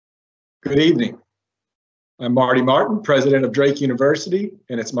Good evening. I'm Marty Martin, president of Drake University,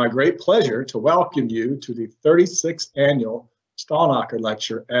 and it's my great pleasure to welcome you to the 36th annual Stalnaker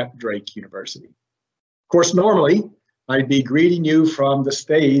Lecture at Drake University. Of course, normally I'd be greeting you from the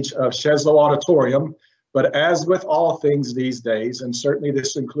stage of Sheslow Auditorium, but as with all things these days, and certainly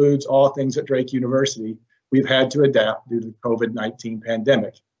this includes all things at Drake University, we've had to adapt due to the COVID-19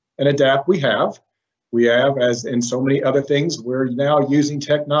 pandemic. And adapt we have. We have, as in so many other things, we're now using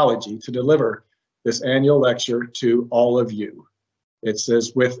technology to deliver this annual lecture to all of you. It's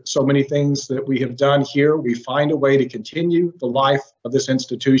as with so many things that we have done here, we find a way to continue the life of this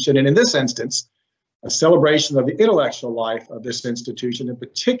institution, and in this instance, a celebration of the intellectual life of this institution, and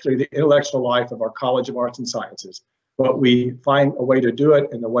particularly the intellectual life of our College of Arts and Sciences. But we find a way to do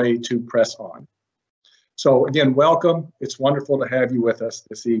it and a way to press on. So again, welcome. It's wonderful to have you with us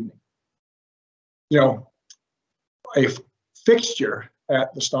this evening. You know, a fixture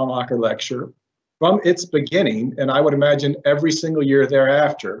at the Stalnaker Lecture from its beginning, and I would imagine every single year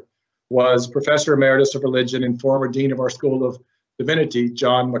thereafter, was Professor Emeritus of Religion and former Dean of our School of Divinity,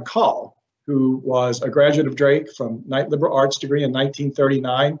 John McCall, who was a graduate of Drake from Knight Liberal Arts degree in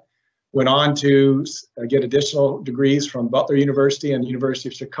 1939, went on to get additional degrees from Butler University and the University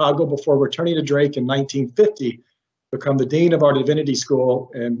of Chicago before returning to Drake in 1950, become the Dean of our Divinity School,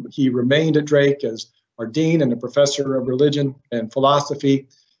 and he remained at Drake as our Dean and a Professor of Religion and Philosophy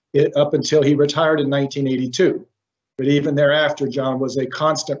up until he retired in 1982. But even thereafter, John was a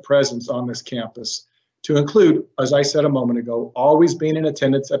constant presence on this campus, to include, as I said a moment ago, always being in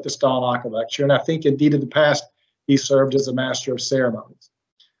attendance at the Stalnaker Lecture, and I think indeed in the past, he served as a Master of Ceremonies.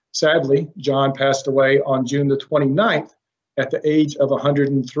 Sadly, John passed away on June the 29th at the age of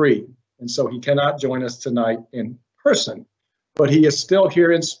 103, and so he cannot join us tonight in person, but he is still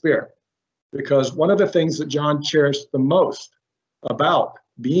here in spirit, because one of the things that John cherished the most about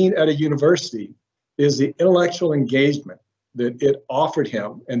being at a university is the intellectual engagement that it offered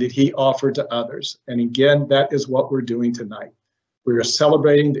him and that he offered to others. And again, that is what we're doing tonight. We are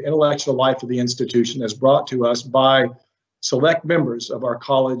celebrating the intellectual life of the institution as brought to us by select members of our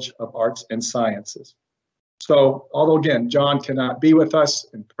College of Arts and Sciences. So, although again, John cannot be with us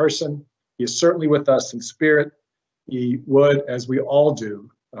in person, he is certainly with us in spirit. He would, as we all do,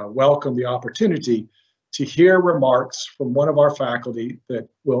 welcome the opportunity to hear remarks from one of our faculty that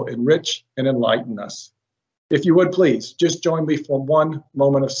will enrich and enlighten us. If you would please, just join me for one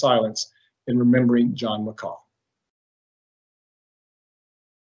moment of silence in remembering John McCall.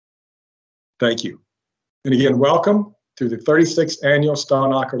 Thank you. And again, welcome to the 36th Annual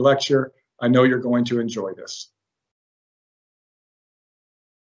Stalnaker Lecture. I know you're going to enjoy this.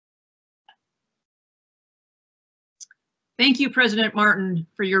 Thank you, President Martin,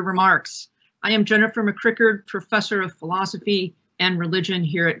 for your remarks. I am Jennifer McCrickard, Professor of Philosophy and Religion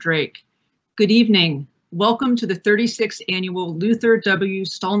here at Drake. Good evening. Welcome to the 36th Annual Luther W.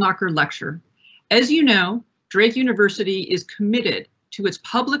 Stalnaker Lecture. As you know, Drake University is committed to its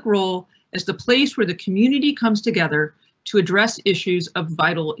public role as the place where the community comes together to address issues of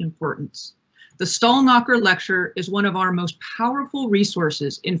vital importance. The Stalnaker Lecture is one of our most powerful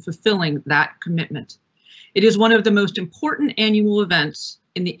resources in fulfilling that commitment. It is one of the most important annual events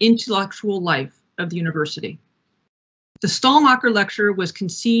in the intellectual life of the university. The Stalnaker Lecture was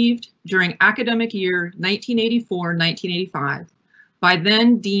conceived during academic year 1984-1985 by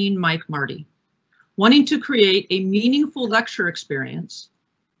then Dean Mike Marty. Wanting to create a meaningful lecture experience,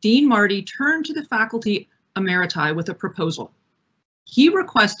 Dean Marty turned to the faculty emeriti with a proposal. He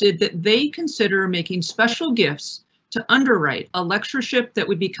requested that they consider making special gifts to underwrite a lectureship that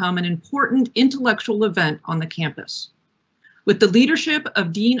would become an important intellectual event on the campus. With the leadership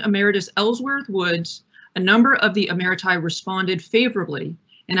of Dean Emeritus Ellsworth Woods, a number of the emeriti responded favorably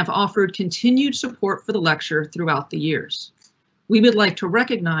and have offered continued support for the lecture throughout the years. We would like to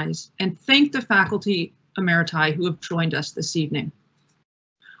recognize and thank the faculty emeriti who have joined us this evening.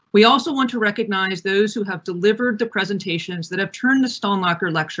 We also want to recognize those who have delivered the presentations that have turned the Stalnaker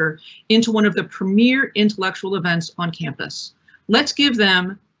Lecture into one of the premier intellectual events on campus. Let's give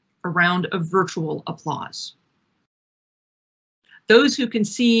them a round of virtual applause. Those who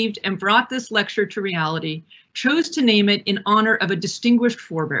conceived and brought this lecture to reality chose to name it in honor of a distinguished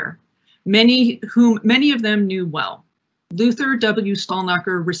forebear, whom many of them knew well. Luther W.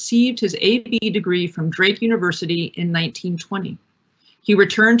 Stalnaker received his A.B. degree from Drake University in 1920. He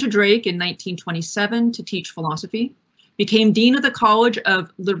returned to Drake in 1927 to teach philosophy, became Dean of the College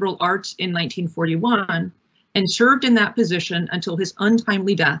of Liberal Arts in 1941, and served in that position until his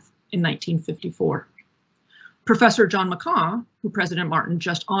untimely death in 1954. Professor John McCaw, who President Martin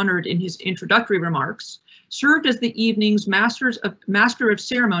just honored in his introductory remarks, served as the evening's Master of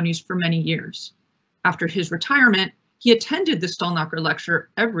Ceremonies for many years. After his retirement, he attended the Stalnaker Lecture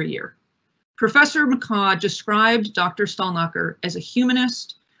every year. Professor McCaw described Dr. Stalnaker as a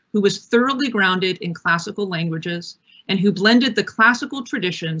humanist who was thoroughly grounded in classical languages and who blended the classical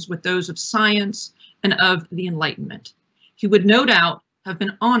traditions with those of science and of the Enlightenment. He would no doubt have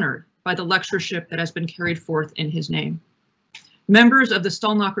been honored by the lectureship that has been carried forth in his name. Members of the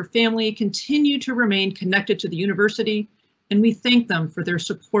Stalnaker family continue to remain connected to the university, and we thank them for their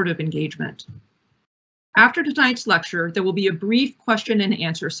supportive engagement. After tonight's lecture, there will be a brief question and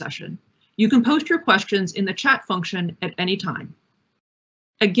answer session. You can post your questions in the chat function at any time.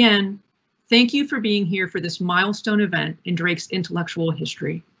 Again, thank you for being here for this milestone event in Drake's intellectual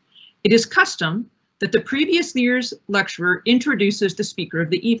history. It is custom that the previous year's lecturer introduces the speaker of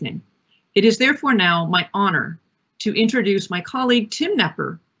the evening. It is therefore now my honor to introduce my colleague Tim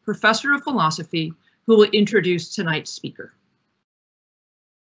Knepper, Professor of Philosophy, who will introduce tonight's speaker.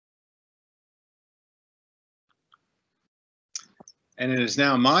 And it is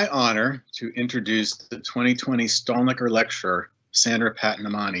now my honor to introduce the 2020 Stalnaker lecturer, Sandra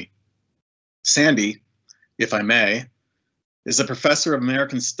Patton-Imani. Sandy, if I may, is a professor of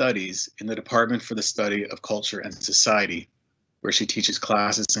American Studies in the Department for the Study of Culture and Society, where she teaches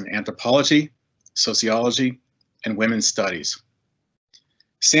classes in anthropology, sociology, and women's studies.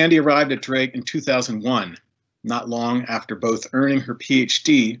 Sandy arrived at Drake in 2001, not long after both earning her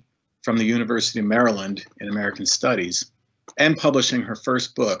PhD from the University of Maryland in American Studies and publishing her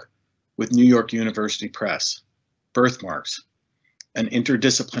first book with New York University Press, Birthmarks, an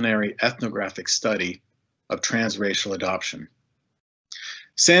interdisciplinary ethnographic study of transracial adoption.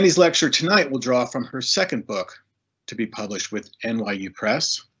 Sandy's lecture tonight will draw from her second book to be published with NYU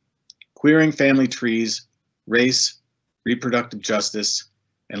Press, Queering Family Trees, Race, Reproductive Justice,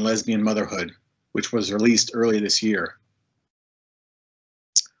 and Lesbian Motherhood, which was released early this year.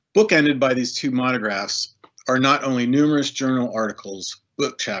 Bookended by these two monographs are not only numerous journal articles,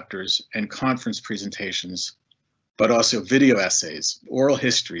 book chapters, and conference presentations, but also video essays, oral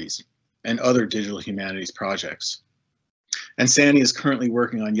histories, and other digital humanities projects. And Sandy is currently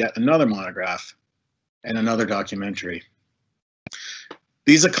working on yet another monograph and another documentary.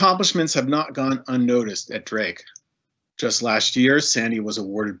 These accomplishments have not gone unnoticed at Drake. Just last year, Sandy was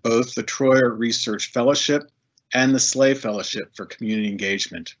awarded both the Troyer Research Fellowship and the Slay Fellowship for community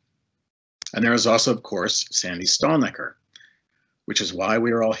engagement. And there is also, of course, Sandy Stalnaker, which is why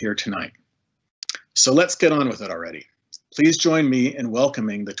we are all here tonight. So let's get on with it already. Please join me in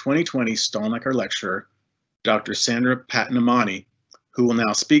welcoming the 2020 Stalnaker lecturer, Dr. Sandra Patton-Imani, who will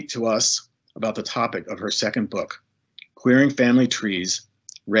now speak to us about the topic of her second book, Queering Family Trees,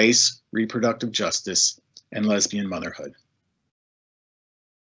 Race, Reproductive Justice, and Lesbian Motherhood.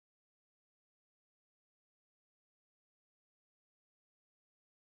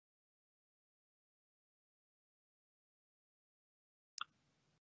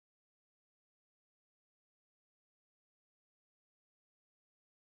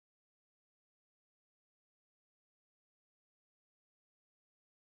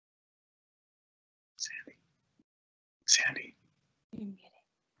 Sandy.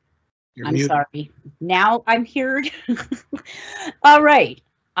 You're I'm muted. sorry. Now I'm here. All right.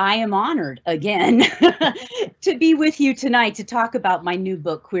 I am honored again to be with you tonight to talk about my new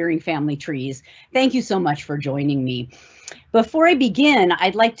book, Queering Family Trees. Thank you so much for joining me. Before I begin,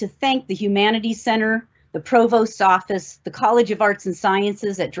 I'd like to thank the Humanities Center, the Provost's Office, the College of Arts and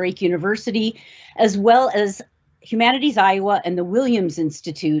Sciences at Drake University, as well as Humanities Iowa and the Williams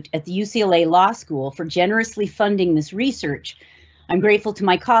Institute at the UCLA Law School for generously funding this research. I'm grateful to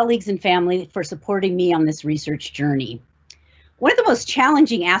my colleagues and family for supporting me on this research journey. One of the most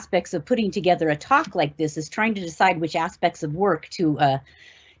challenging aspects of putting together a talk like this is trying to decide which aspects of work to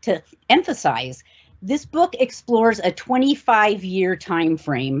emphasize. This book explores a 25-year time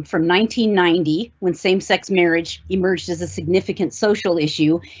frame from 1990, when same-sex marriage emerged as a significant social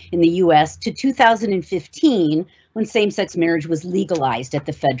issue in the US, to 2015, when same-sex marriage was legalized at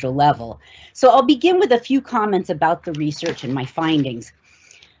the federal level. So I'll begin with a few comments about the research and my findings.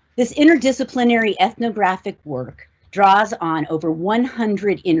 This interdisciplinary ethnographic work draws on over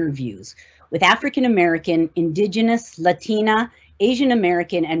 100 interviews with African American, Indigenous, Latina, Asian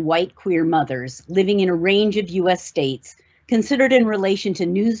American, and white queer mothers living in a range of US states, considered in relation to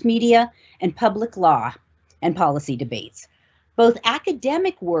news media and public law and policy debates. Both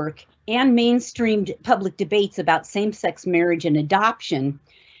academic work and mainstreamed public debates about same-sex marriage and adoption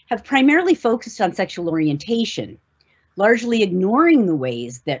have primarily focused on sexual orientation, largely ignoring the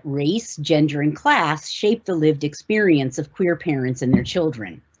ways that race, gender, and class shape the lived experience of queer parents and their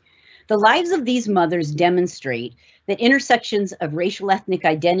children. The lives of these mothers demonstrate that intersections of racial ethnic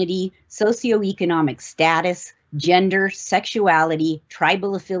identity, socioeconomic status, gender, sexuality,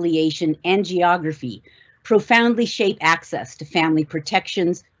 tribal affiliation, and geography profoundly shape access to family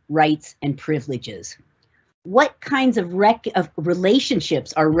protections, rights, and privileges. What kinds of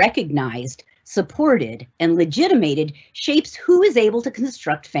relationships are recognized, supported, and legitimated shapes who is able to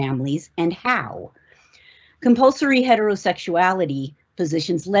construct families and how. Compulsory heterosexuality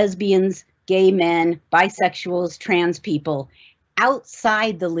positions lesbians, gay men, bisexuals, trans people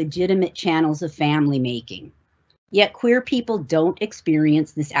outside the legitimate channels of family making. Yet queer people don't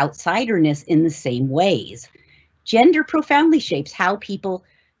experience this outsiderness in the same ways. Gender profoundly shapes how people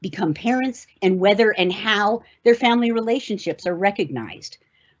become parents and whether and how their family relationships are recognized.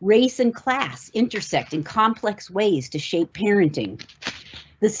 Race and class intersect in complex ways to shape parenting.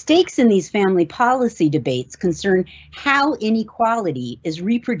 The stakes in these family policy debates concern how inequality is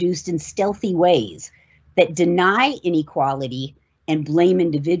reproduced in stealthy ways that deny inequality and blame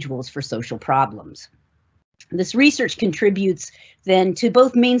individuals for social problems. This research contributes then to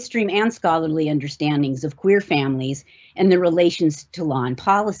both mainstream and scholarly understandings of queer families and their relations to law and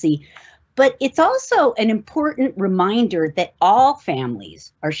policy, but it's also an important reminder that all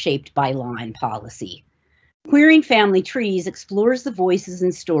families are shaped by law and policy. Queering Family Trees explores the voices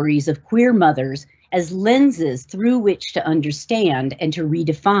and stories of queer mothers as lenses through which to understand and to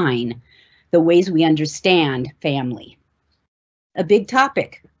redefine the ways we understand family. A big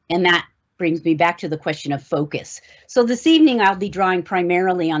topic, and that brings me back to the question of focus. So this evening I'll be drawing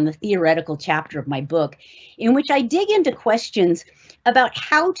primarily on the theoretical chapter of my book, in which I dig into questions about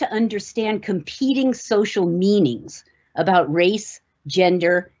how to understand competing social meanings about race,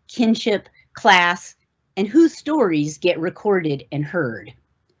 gender, kinship, class, and whose stories get recorded and heard.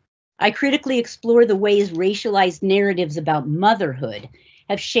 I critically explore the ways racialized narratives about motherhood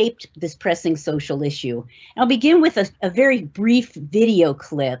have shaped this pressing social issue. And I'll begin with a very brief video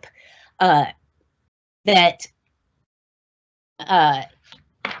clip that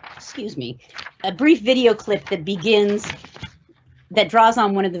draws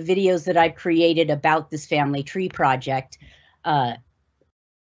on one of the videos that I've created about this family tree project. There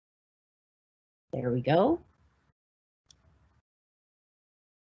we go.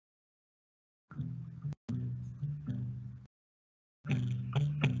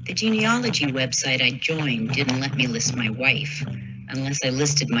 The genealogy website I joined didn't let me list my wife, unless I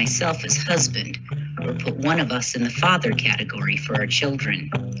listed myself as husband, or put one of us in the father category for our children.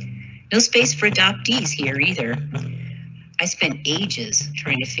 No space for adoptees here either. I spent ages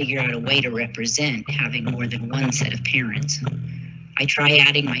trying to figure out a way to represent having more than one set of parents. I try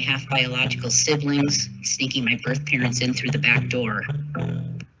adding my half-biological siblings, sneaking my birth parents in through the back door.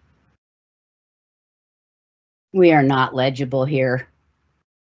 We are not legible here.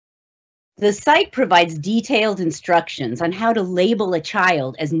 The site provides detailed instructions on how to label a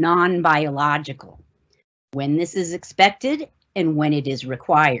child as non-biological, when this is expected and when it is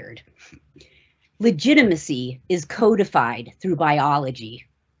required. Legitimacy is codified through biology.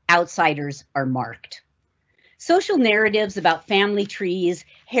 Outsiders are marked. Social narratives about family trees,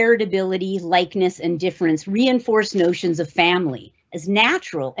 heritability, likeness, and difference reinforce notions of family as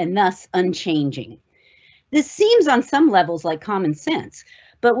natural and thus unchanging. This seems on some levels like common sense,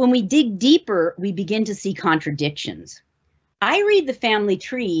 but when we dig deeper, we begin to see contradictions. I read the family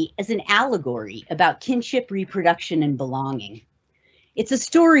tree as an allegory about kinship, reproduction, and belonging. It's a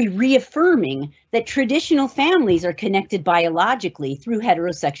story reaffirming that traditional families are connected biologically through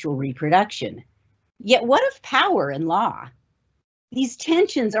heterosexual reproduction. Yet what of power and law? These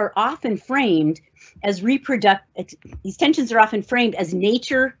tensions are often framed as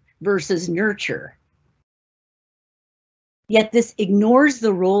nature versus nurture. Yet this ignores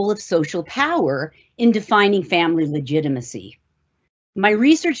the role of social power in defining family legitimacy. My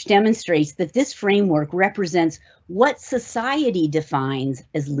research demonstrates that this framework represents what society defines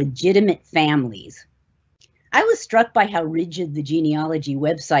as legitimate families. I was struck by how rigid the genealogy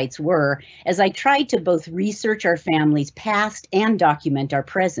websites were as I tried to both research our family's past and document our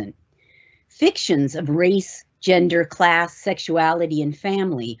present. Fictions of race, gender, class, sexuality, and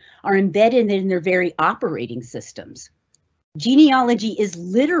family are embedded in their very operating systems. Genealogy is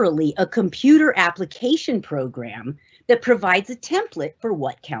literally a computer application program that provides a template for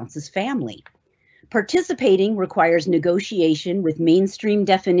what counts as family. Participating requires negotiation with mainstream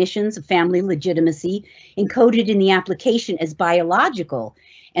definitions of family legitimacy encoded in the application as biological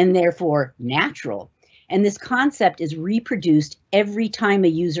and therefore natural. And this concept is reproduced every time a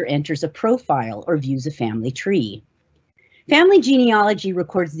user enters a profile or views a family tree. Family genealogy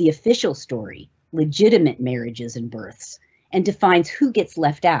records the official story, legitimate marriages and births, and defines who gets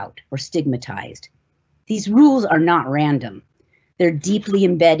left out or stigmatized. These rules are not random. They're deeply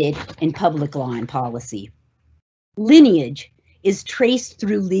embedded in public law and policy. Lineage is traced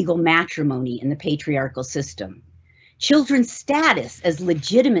through legal matrimony in the patriarchal system. Children's status as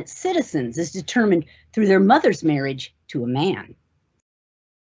legitimate citizens is determined through their mother's marriage to a man.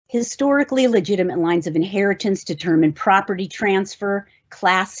 Historically, legitimate lines of inheritance determine property transfer,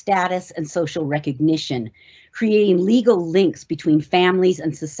 class status, and social recognition, creating legal links between families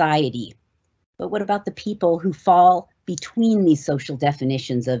and society. But what about the people who fall between these social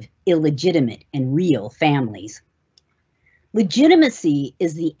definitions of illegitimate and real families? Legitimacy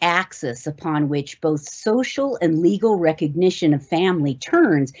is the axis upon which both social and legal recognition of family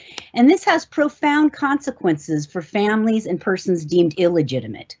turns, and this has profound consequences for families and persons deemed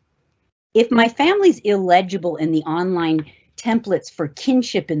illegitimate. If my family's illegible in the online templates for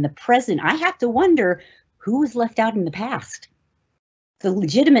kinship in the present, I have to wonder who was left out in the past. The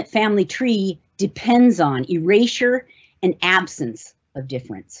legitimate family tree depends on erasure and absence of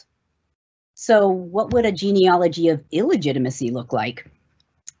difference. So what would a genealogy of illegitimacy look like?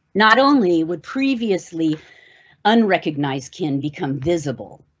 Not only would previously unrecognized kin become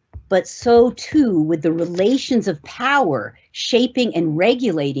visible, but so too would the relations of power shaping and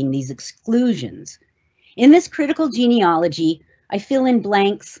regulating these exclusions. In this critical genealogy, I fill in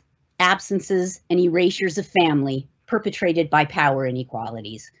blanks, absences, and erasures of family perpetrated by power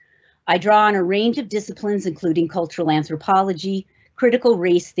inequalities. I draw on a range of disciplines, including cultural anthropology, critical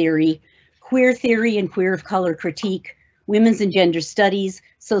race theory, queer theory and queer of color critique, women's and gender studies,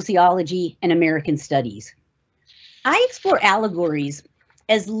 sociology, and American studies. I explore allegories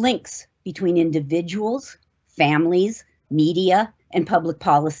as links between individuals, families, media, and public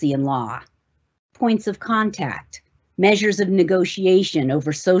policy and law. Points of contact, measures of negotiation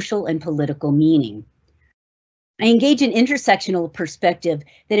over social and political meaning. I engage an intersectional perspective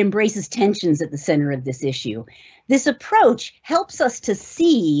that embraces tensions at the center of this issue. This approach helps us to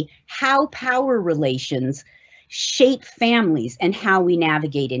see how power relations shape families and how we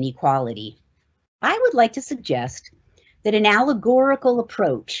navigate inequality. I would like to suggest that an allegorical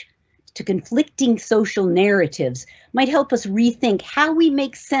approach to conflicting social narratives might help us rethink how we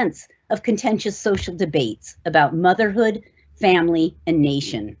make sense of contentious social debates about motherhood, family, and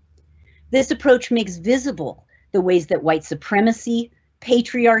nation. This approach makes visible the ways that white supremacy,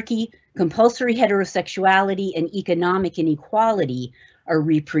 patriarchy, compulsory heterosexuality, and economic inequality are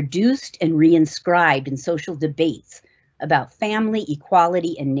reproduced and reinscribed in social debates about family,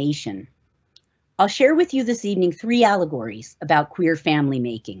 equality, and nation. I'll share with you this evening 3 allegories about queer family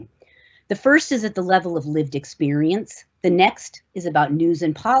making. The first is at the level of lived experience, the next is about news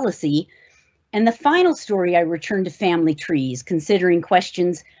and policy, and the final story I return to family trees, considering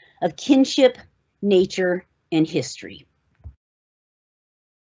questions of kinship, nature, and history.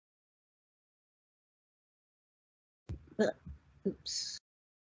 Oops.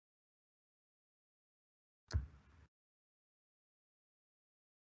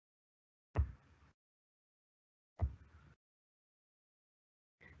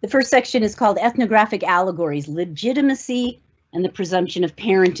 The first section is called Ethnographic Allegories, Legitimacy and the Presumption of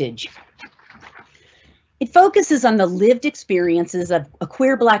Parentage. It focuses on the lived experiences of a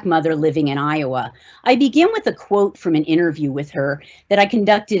queer Black mother living in Iowa. I begin with a quote from an interview with her that I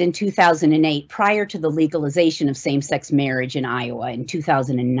conducted in 2008 prior to the legalization of same-sex marriage in Iowa in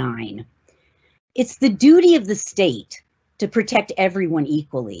 2009. It's the duty of the state to protect everyone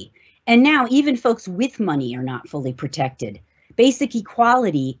equally. And now even folks with money are not fully protected. Basic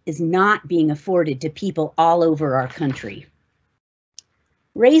equality is not being afforded to people all over our country.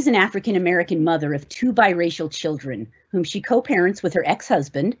 Ray's an African-American mother of 2 biracial children, whom she co-parents with her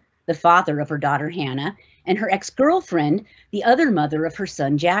ex-husband, the father of her daughter Hannah, and her ex-girlfriend, the other mother of her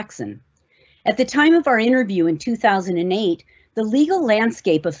son Jackson. At the time of our interview in 2008, the legal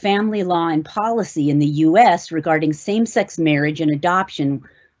landscape of family law and policy in the US regarding same-sex marriage and adoption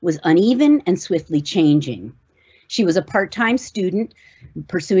was uneven and swiftly changing. She was a part-time student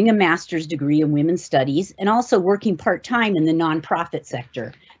pursuing a master's degree in women's studies and also working part-time in the nonprofit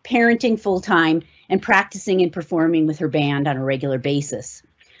sector, parenting full-time and practicing and performing with her band on a regular basis.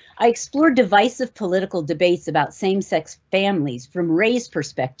 I explored divisive political debates about same-sex families from Ray's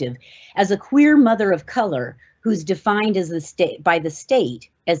perspective as a queer mother of color who's defined as by the state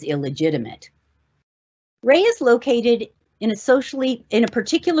as illegitimate. Ray is located in a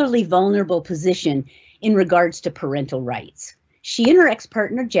particularly vulnerable position in regards to parental rights. She and her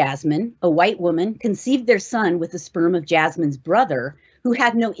ex-partner Jasmine, a white woman, conceived their son with the sperm of Jasmine's brother, who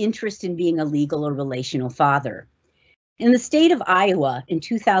had no interest in being a legal or relational father. In the state of Iowa in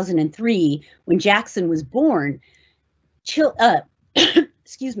 2003, when Jackson was born, children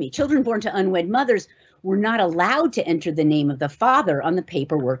born to unwed mothers were not allowed to enter the name of the father on the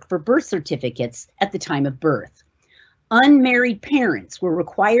paperwork for birth certificates at the time of birth. Unmarried parents were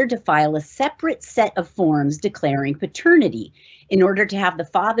required to file a separate set of forms declaring paternity in order to have the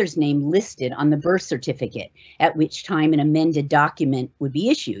father's name listed on the birth certificate, at which time an amended document would be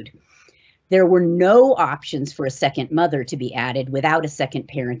issued. There were no options for a second mother to be added without a second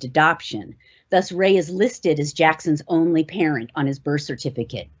parent adoption. Thus, Ray is listed as Jackson's only parent on his birth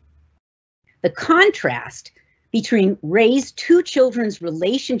certificate. The contrast between Ray's two children's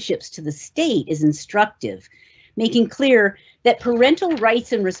relationships to the state is instructive, making clear that parental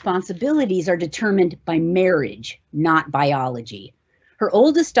rights and responsibilities are determined by marriage, not biology. Her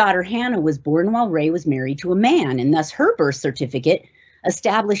oldest daughter, Hannah, was born while Ray was married to a man, and thus her birth certificate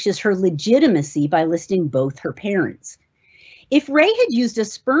establishes her legitimacy by listing both her parents. If Ray had used a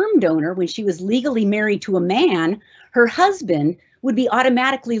sperm donor when she was legally married to a man, her husband would be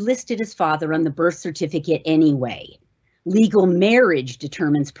automatically listed as father on the birth certificate anyway. Legal marriage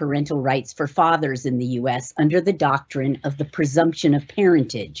determines parental rights for fathers in the U.S. under the doctrine of the presumption of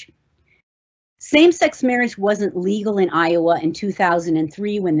parentage. Same-sex marriage wasn't legal in Iowa in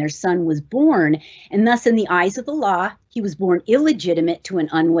 2003 when their son was born, and thus in the eyes of the law, he was born illegitimate to an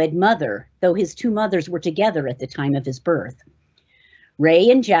unwed mother, though his two mothers were together at the time of his birth.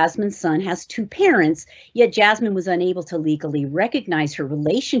 Ray and Jasmine's son has two parents, yet Jasmine was unable to legally recognize her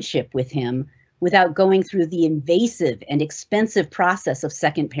relationship with him without going through the invasive and expensive process of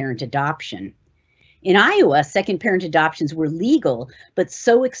second parent adoption. In Iowa, second parent adoptions were legal, but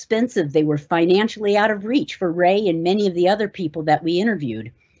so expensive they were financially out of reach for Ray and many of the other people that we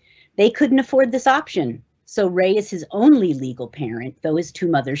interviewed. They couldn't afford this option, so Ray is his only legal parent, though his two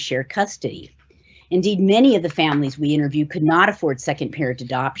mothers share custody. Indeed, many of the families we interviewed could not afford second parent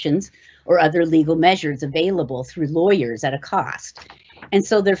adoptions or other legal measures available through lawyers at a cost. And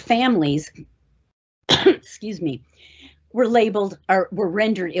so their families, were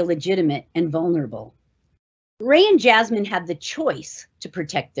rendered illegitimate and vulnerable. Ray and Jasmine had the choice to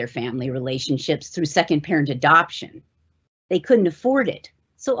protect their family relationships through second parent adoption. They couldn't afford it,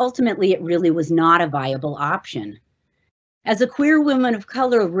 so ultimately it really was not a viable option. As a queer woman of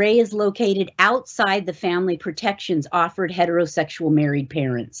color, Ray is located outside the family protections offered heterosexual married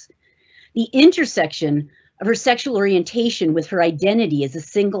parents. The intersection of her sexual orientation with her identity as a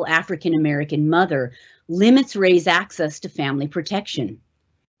single African-American mother limits Ray's access to family protection.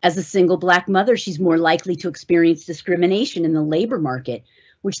 As a single Black mother, she's more likely to experience discrimination in the labor market,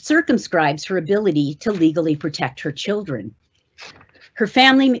 which circumscribes her ability to legally protect her children. Her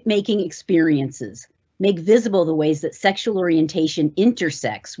family-making experiences make visible the ways that sexual orientation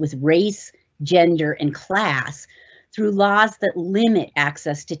intersects with race, gender, and class through laws that limit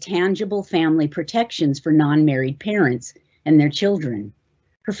access to tangible family protections for non-married parents and their children.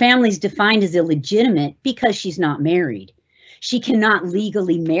 Her family is defined as illegitimate because she's not married. She cannot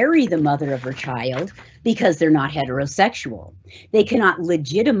legally marry the mother of her child because they're not heterosexual. They cannot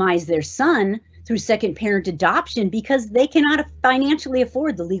legitimize their son through second parent adoption because they cannot financially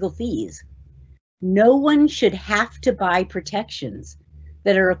afford the legal fees. No one should have to buy protections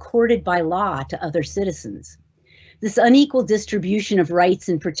that are accorded by law to other citizens. This unequal distribution of rights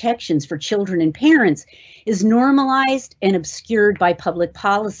and protections for children and parents is normalized and obscured by public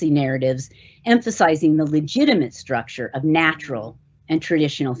policy narratives emphasizing the legitimate structure of natural and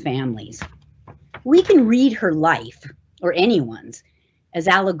traditional families. We can read her life, or anyone's, as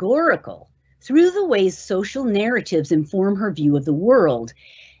allegorical through the ways social narratives inform her view of the world,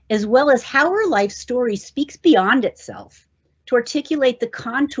 as well as how her life story speaks beyond itself to articulate the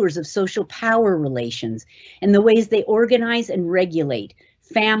contours of social power relations and the ways they organize and regulate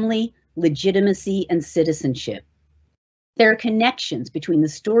family, legitimacy, and citizenship. There are connections between the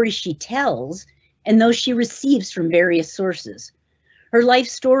stories she tells and those she receives from various sources. Her life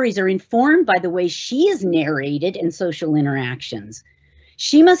stories are informed by the way she is narrated in social interactions.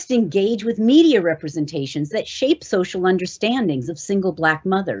 She must engage with media representations that shape social understandings of single Black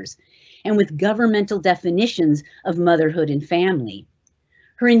mothers and with governmental definitions of motherhood and family.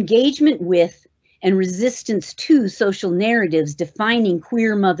 Her engagement with and resistance to social narratives defining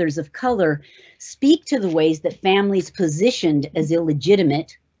queer mothers of color speak to the ways that families positioned as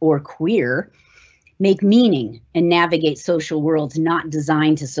illegitimate or queer make meaning and navigate social worlds not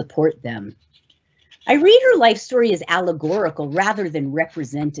designed to support them. I read her life story as allegorical rather than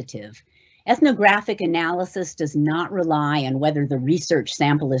representative. Ethnographic analysis does not rely on whether the research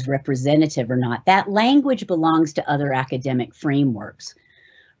sample is representative or not. That language belongs to other academic frameworks.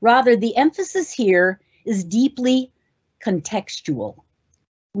 Rather, the emphasis here is deeply contextual.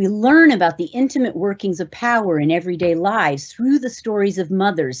 We learn about the intimate workings of power in everyday lives through the stories of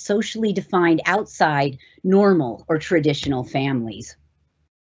mothers socially defined outside normal or traditional families.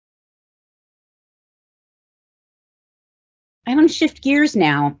 I want to shift gears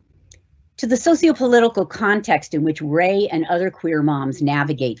now to the socio-political context in which Ray and other queer moms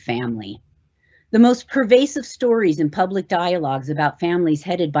navigate family. The most pervasive stories in public dialogues about families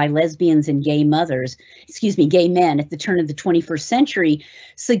headed by lesbians and gay men at the turn of the 21st century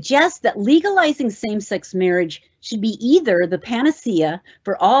suggest that legalizing same-sex marriage should be either the panacea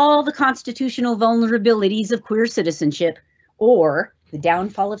for all the constitutional vulnerabilities of queer citizenship or the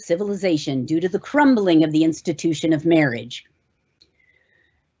downfall of civilization due to the crumbling of the institution of marriage.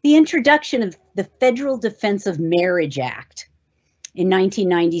 The introduction of the Federal Defense of Marriage Act in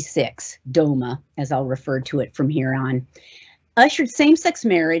 1996, DOMA, as I'll refer to it from here on, ushered same-sex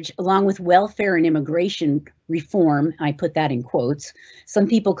marriage along with welfare and immigration reform, I put that in quotes, some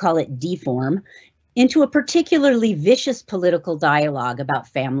people call it deform, into a particularly vicious political dialogue about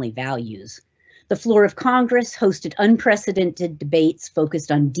family values. The floor of Congress hosted unprecedented debates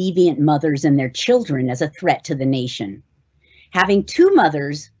focused on deviant mothers and their children as a threat to the nation. Having two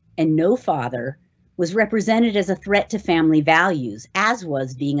mothers and no father was represented as a threat to family values, as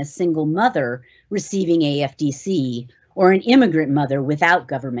was being a single mother receiving AFDC or an immigrant mother without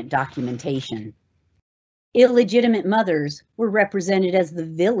government documentation. Illegitimate mothers were represented as the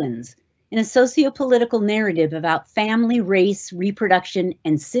villains in a socio-political narrative about family, race, reproduction,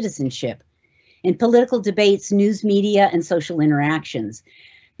 and citizenship in political debates, news media, and social interactions.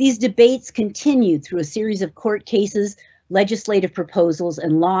 These debates continued through a series of court cases, legislative proposals,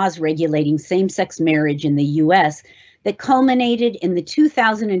 and laws regulating same-sex marriage in the US that culminated in the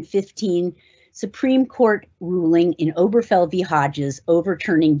 2015 Supreme Court ruling in Obergefell v. Hodges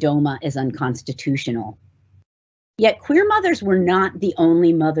overturning DOMA as unconstitutional. Yet queer mothers were not the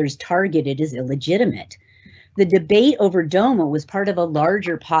only mothers targeted as illegitimate. The debate over DOMA was part of a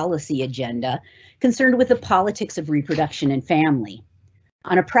larger policy agenda concerned with the politics of reproduction and family.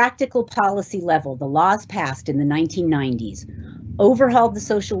 On a practical policy level, the laws passed in the 1990s overhauled the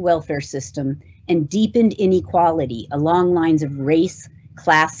social welfare system and deepened inequality along lines of race,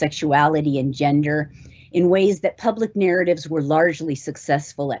 class, sexuality, and gender in ways that public narratives were largely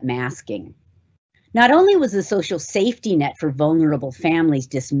successful at masking. Not only was the social safety net for vulnerable families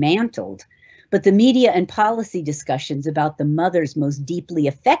dismantled, but the media and policy discussions about the mothers most deeply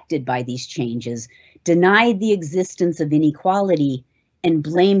affected by these changes denied the existence of inequality and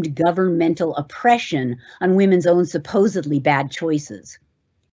blamed governmental oppression on women's own supposedly bad choices.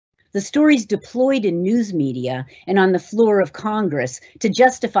 The stories deployed in news media and on the floor of Congress to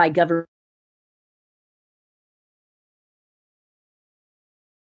justify government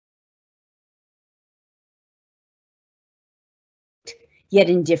yet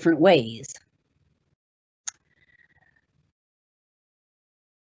in different ways.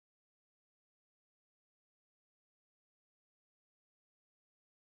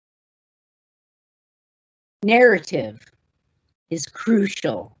 Narrative is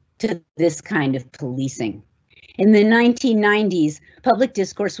crucial to this kind of policing. In the 1990s, public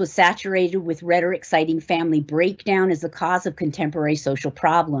discourse was saturated with rhetoric citing family breakdown as the cause of contemporary social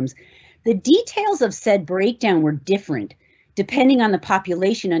problems. The details of said breakdown were different depending on the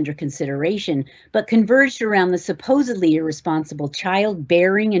population under consideration, but converged around the supposedly irresponsible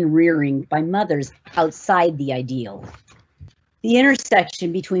child-bearing and rearing by mothers outside the ideal. The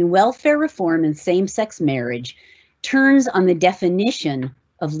intersection between welfare reform and same-sex marriage turns on the definition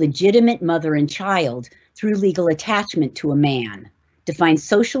of legitimate mother and child through legal attachment to a man, defined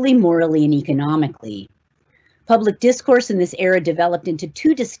socially, morally, and economically. Public discourse in this era developed into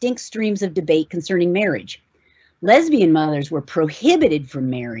two distinct streams of debate concerning marriage. Lesbian mothers were prohibited from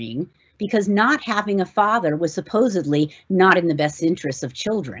marrying because not having a father was supposedly not in the best interests of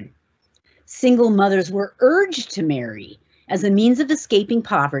children. Single mothers were urged to marry as a means of escaping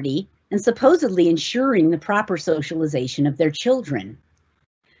poverty and supposedly ensuring the proper socialization of their children.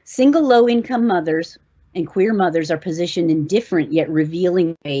 Single low-income mothers and queer mothers are positioned in different yet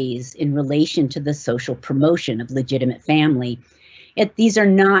revealing ways in relation to the social promotion of legitimate family. Yet these are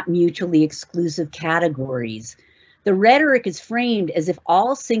not mutually exclusive categories. The rhetoric is framed as if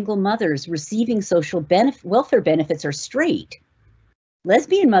all single mothers receiving social welfare benefits are straight.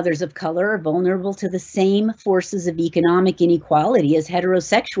 Lesbian mothers of color are vulnerable to the same forces of economic inequality as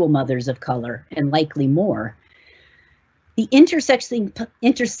heterosexual mothers of color, and likely more. The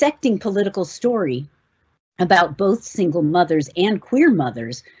intersecting political story about both single mothers and queer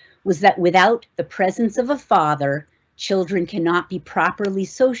mothers was that without the presence of a father, children cannot be properly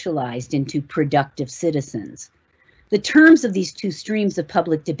socialized into productive citizens. The terms of these two streams of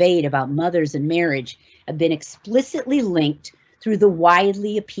public debate about mothers and marriage have been explicitly linked through the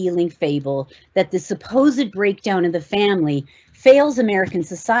widely appealing fable that the supposed breakdown of the family fails American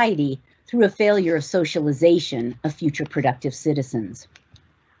society through a failure of socialization of future productive citizens.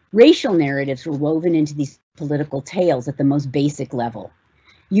 Racial narratives were woven into these political tales at the most basic level.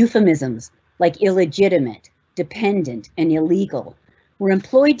 Euphemisms like illegitimate, dependent, and illegal were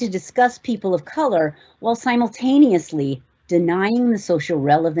employed to discuss people of color while simultaneously denying the social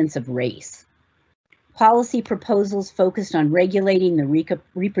relevance of race. Policy proposals focused on regulating the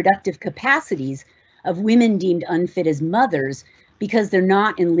reproductive capacities of women deemed unfit as mothers because they're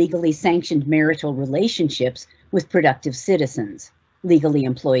not in legally sanctioned marital relationships with productive citizens, legally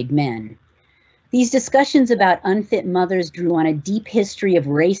employed men. These discussions about unfit mothers drew on a deep history of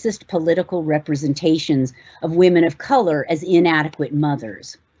racist political representations of women of color as inadequate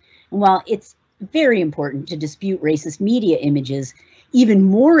mothers. And while it's very important to dispute racist media images, even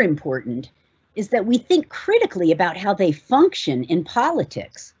more important is that we think critically about how they function in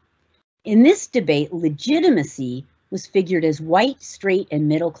politics. In this debate, legitimacy was figured as white, straight, and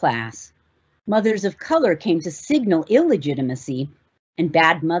middle class. Mothers of color came to signal illegitimacy and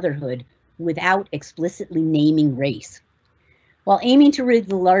bad motherhood without explicitly naming race. While aiming to rid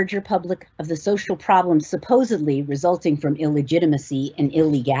the larger public of the social problems supposedly resulting from illegitimacy and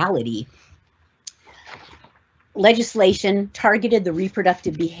illegality, legislation targeted the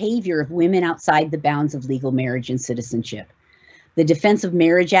reproductive behavior of women outside the bounds of legal marriage and citizenship. The Defense of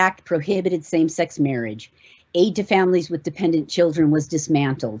Marriage Act prohibited same-sex marriage. Aid to families with dependent children was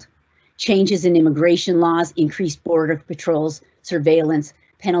dismantled. Changes in immigration laws increased border patrols, surveillance,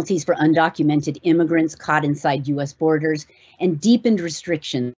 penalties for undocumented immigrants caught inside U.S. borders, and deepened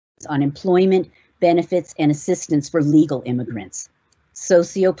restrictions on employment, benefits, and assistance for legal immigrants.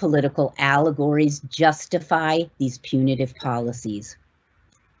 Socio-political allegories justify these punitive policies.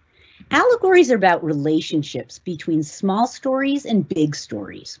 Allegories are about relationships between small stories and big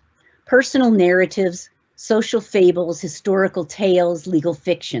stories, personal narratives, social fables, historical tales, legal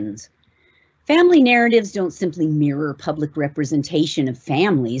fictions. Family narratives don't simply mirror public representation of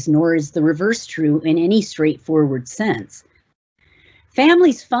families, nor is the reverse true in any straightforward sense.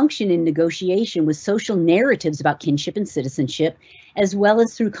 Families function in negotiation with social narratives about kinship and citizenship, as well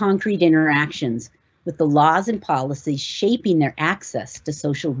as through concrete interactions with the laws and policies shaping their access to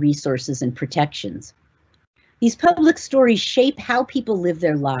social resources and protections. These public stories shape how people live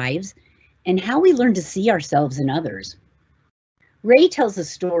their lives and how we learn to see ourselves in others. Ray tells a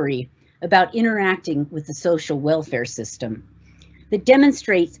story about interacting with the social welfare system that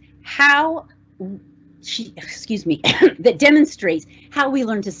demonstrates how that demonstrates how we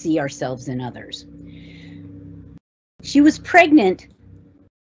learn to see ourselves in others. She was pregnant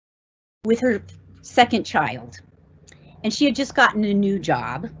with her second child, and she had just gotten a new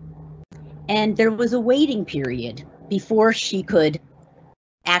job, and there was a waiting period before she could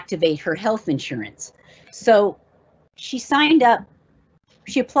activate her health insurance. So she signed up.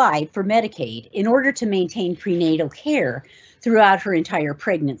 She applied for Medicaid in order to maintain prenatal care throughout her entire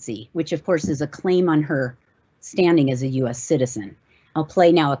pregnancy, which of course is a claim on her standing as a U.S. citizen. I'll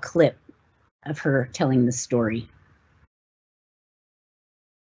play now a clip of her telling this story.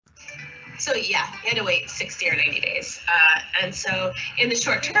 So yeah, you had to wait 60 or 90 days. And so in the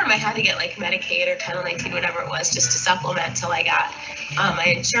short term, I had to get like Medicaid or Title 19, whatever it was, just to supplement till I got my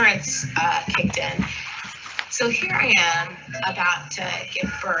insurance kicked in. So here I am about to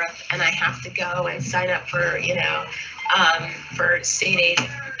give birth, and I have to go and sign up for, for state aid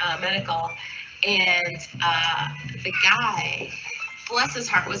medical. And the guy, bless his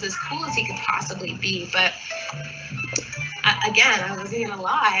heart, was as cool as he could possibly be. But again, I wasn't gonna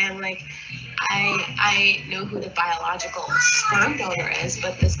lie. I'm like, I know who the biological sperm donor is,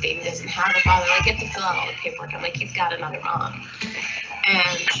 but this baby doesn't have a father. I get to fill out all the paperwork. I'm like, he's got another mom.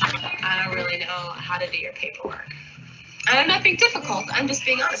 And I don't really know how to do your paperwork. And I'm not being difficult. I'm just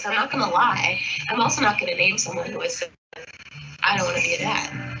being honest. I'm not going to lie. I'm also not going to name someone who has said, I don't want to be a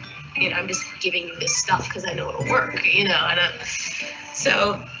dad. I'm just giving you this stuff because I know it'll work,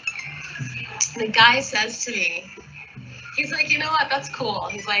 So the guy says to me, he's like, you know what, that's cool.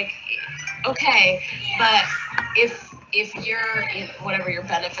 He's like, okay, but if you're in whatever your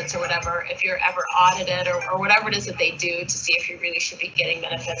benefits or whatever, if you're ever audited or whatever it is that they do to see if you really should be getting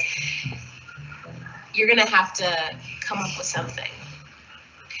benefits, you're gonna have to come up with something.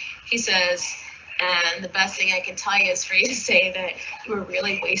 He says, and the best thing I can tell you is for you to say that you were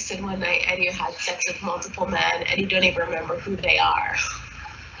really wasted one night and you had sex with multiple men and you don't even remember who they are,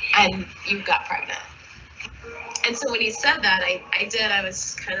 and you got pregnant. And so when he said that, I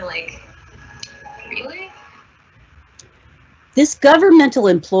was kind of like, really? This governmental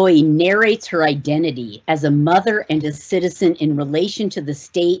employee narrates her identity as a mother and a citizen in relation to the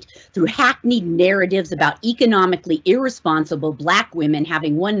state through hackneyed narratives about economically irresponsible Black women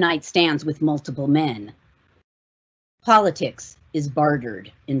having one-night stands with multiple men. Politics is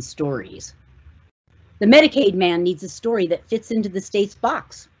bartered in stories. The Medicaid man needs a story that fits into the state's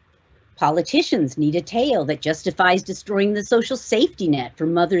box. Politicians need a tale that justifies destroying the social safety net for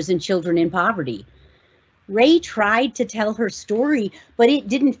mothers and children in poverty. Ray tried to tell her story, but it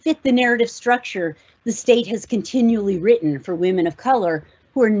didn't fit the narrative structure the state has continually written for women of color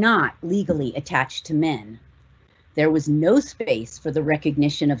who are not legally attached to men. There was no space for the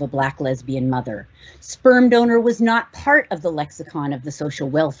recognition of a Black lesbian mother. Sperm donor was not part of the lexicon of the social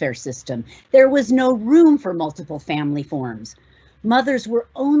welfare system. There was no room for multiple family forms. Mothers were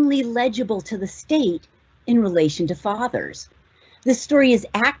only legible to the state in relation to fathers. This story is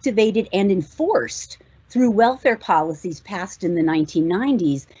activated and enforced through welfare policies passed in the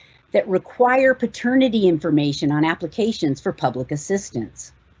 1990s that require paternity information on applications for public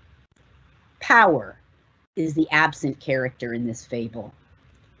assistance. Power is the absent character in this fable.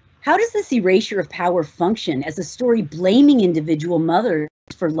 How does this erasure of power function as a story blaming individual mothers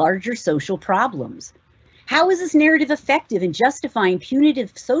for larger social problems? How is this narrative effective in justifying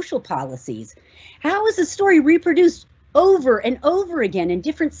punitive social policies? How is the story reproduced over and over again in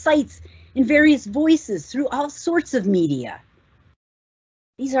different sites, in various voices, through all sorts of media?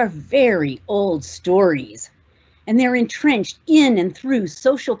 These are very old stories, and they're entrenched in and through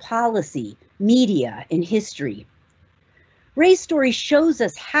social policy, media, and history. Ray's story shows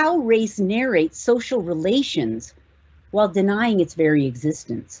us how race narrates social relations while denying its very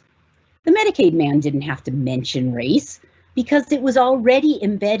existence. The Medicaid man didn't have to mention race because it was already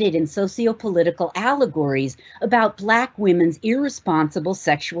embedded in socio-political allegories about Black women's irresponsible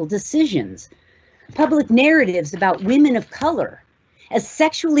sexual decisions, public narratives about women of color as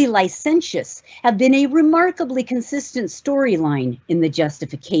sexually licentious have been a remarkably consistent storyline in the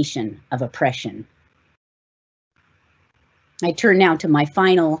justification of oppression. I turn now to my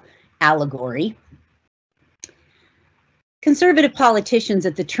final allegory. Conservative politicians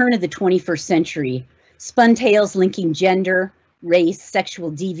at the turn of the 21st century spun tales linking gender, race,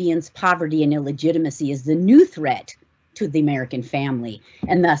 sexual deviance, poverty, and illegitimacy as the new threat to the American family,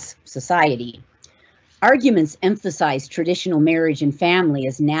 and thus society. Arguments emphasize traditional marriage and family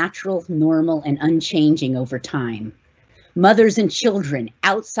as natural, normal, and unchanging over time. Mothers and children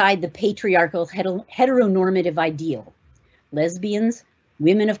outside the patriarchal heteronormative ideal. Lesbians,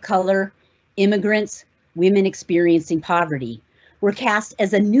 women of color, immigrants, women experiencing poverty were cast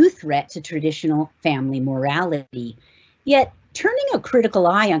as a new threat to traditional family morality. Yet, turning a critical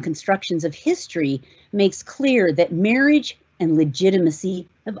eye on constructions of history makes clear that marriage and legitimacy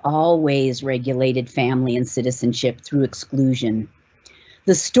have always regulated family and citizenship through exclusion.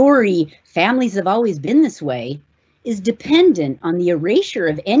 The story, families have always been this way, is dependent on the erasure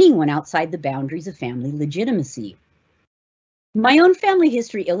of anyone outside the boundaries of family legitimacy. My own family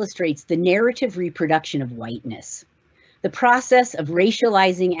history illustrates the narrative reproduction of whiteness. The process of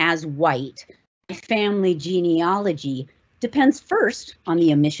racializing as white family genealogy depends first on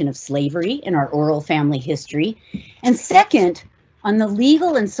the omission of slavery in our oral family history, and second, on the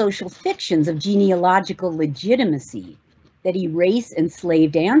legal and social fictions of genealogical legitimacy that erase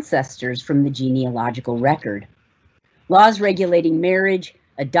enslaved ancestors from the genealogical record. Laws regulating marriage,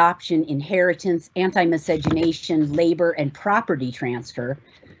 adoption, inheritance, anti-miscegenation, labor, and property transfer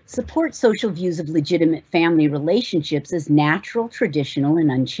support social views of legitimate family relationships as natural, traditional, and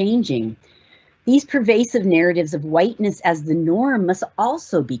unchanging. These pervasive narratives of whiteness as the norm must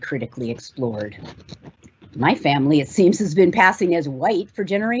also be critically explored. My family, it seems, has been passing as white for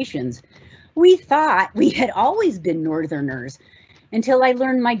generations. We thought we had always been Northerners until I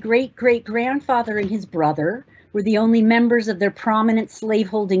learned my great-great-grandfather and his brother were the only members of their prominent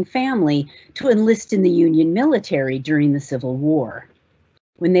slaveholding family to enlist in the Union military during the Civil War.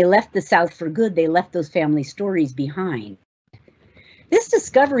 When they left the South for good, they left those family stories behind. This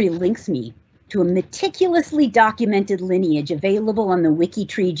discovery links me to a meticulously documented lineage available on the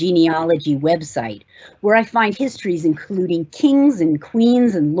WikiTree genealogy website, where I find histories including kings and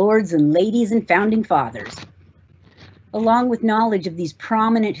queens and lords and ladies and founding fathers. Along with knowledge of these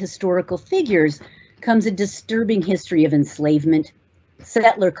prominent historical figures comes a disturbing history of enslavement,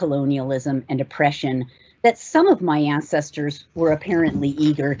 settler colonialism, and oppression that some of my ancestors were apparently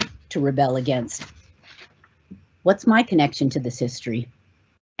eager to rebel against. What's my connection to this history?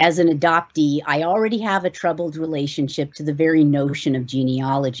 As an adoptee, I already have a troubled relationship to the very notion of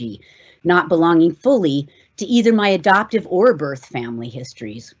genealogy, not belonging fully to either my adoptive or birth family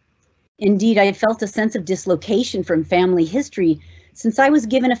histories. Indeed, I had felt a sense of dislocation from family history since I was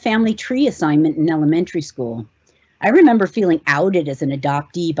given a family tree assignment in elementary school. I remember feeling outed as an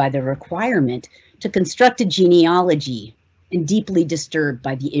adoptee by the requirement to construct a genealogy and deeply disturbed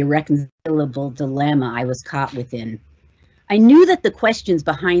by the irreconcilable dilemma I was caught within. I knew that the questions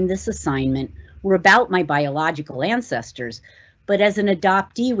behind this assignment were about my biological ancestors, but as an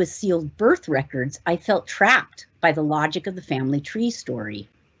adoptee with sealed birth records, I felt trapped by the logic of the family tree story.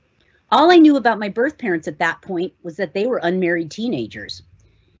 All I knew about my birth parents at that point was that they were unmarried teenagers.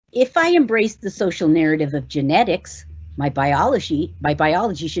 If I embraced the social narrative of genetics, my biology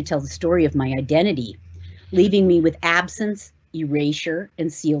should tell the story of my identity, leaving me with absence, erasure,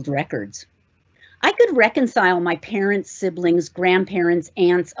 and sealed records. I could reconcile my parents, siblings, grandparents,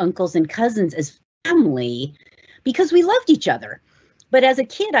 aunts, uncles, and cousins as family because we loved each other. But as a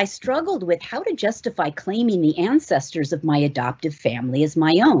kid, I struggled with how to justify claiming the ancestors of my adoptive family as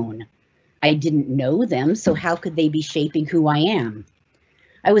my own. I didn't know them, so how could they be shaping who I am?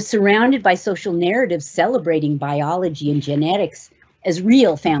 I was surrounded by social narratives celebrating biology and genetics as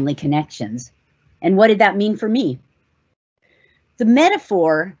real family connections. And what did that mean for me? The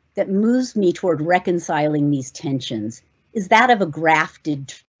metaphor that moves me toward reconciling these tensions is that of a grafted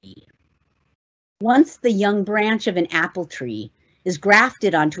tree. Once the young branch of an apple tree is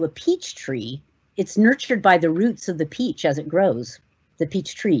grafted onto a peach tree, it's nurtured by the roots of the peach as it grows, the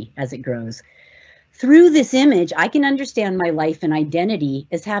peach tree as it grows. Through this image, I can understand my life and identity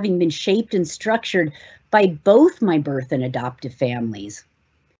as having been shaped and structured by both my birth and adoptive families.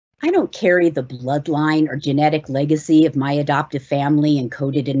 I don't carry the bloodline or genetic legacy of my adoptive family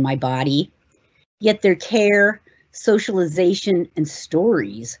encoded in my body, yet their care, socialization, and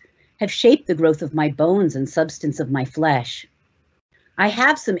stories have shaped the growth of my bones and substance of my flesh. I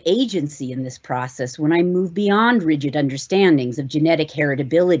have some agency in this process when I move beyond rigid understandings of genetic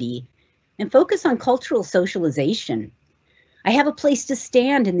heritability and focus on cultural socialization. I have a place to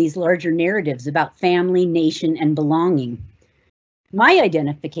stand in these larger narratives about family, nation, and belonging. My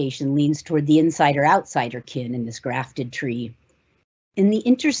identification leans toward the insider-outsider kin in this grafted tree. In the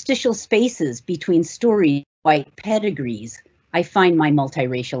interstitial spaces between storied white pedigrees, I find my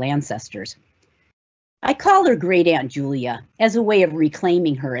multiracial ancestors. I call her Great Aunt Julia as a way of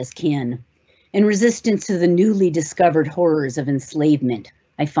reclaiming her as kin, in resistance to the newly discovered horrors of enslavement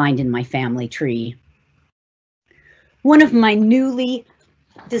I find in my family tree. One of my newly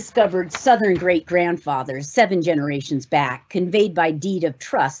discovered Southern great-grandfathers 7 generations back conveyed by deed of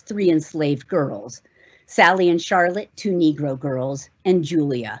trust 3 enslaved girls, Sally and Charlotte, 2 Negro girls, and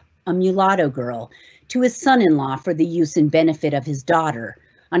Julia, a mulatto girl, to his son-in-law for the use and benefit of his daughter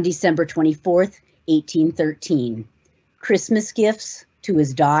on December 24th, 1813. Christmas gifts to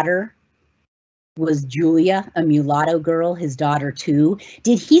his daughter. Was Julia, a mulatto girl, his daughter too?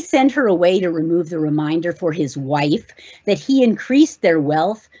 Did he send her away to remove the reminder for his wife that he increased their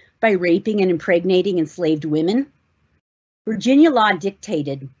wealth by raping and impregnating enslaved women? Virginia law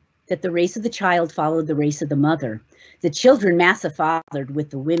dictated that the race of the child followed the race of the mother. The children Massa fathered with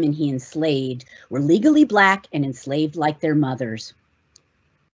the women he enslaved were legally black and enslaved like their mothers.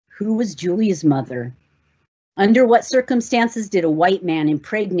 Who was Julia's mother? Under what circumstances did a white man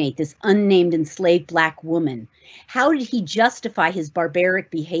impregnate this unnamed enslaved black woman? How did he justify his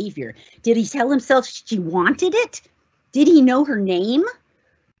barbaric behavior? Did he tell himself she wanted it? Did he know her name?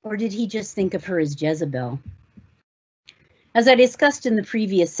 Or did he just think of her as Jezebel? As I discussed in the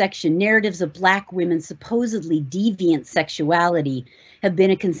previous section, narratives of black women's supposedly deviant sexuality have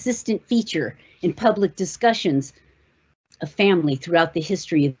been a consistent feature in public discussions of family throughout the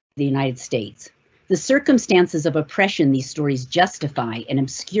history of the United States. The circumstances of oppression these stories justify and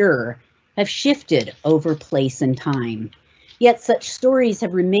obscure have shifted over place and time. Yet such stories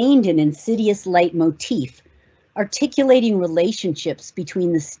have remained an insidious leitmotif, articulating relationships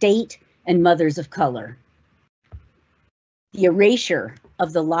between the state and mothers of color. The erasure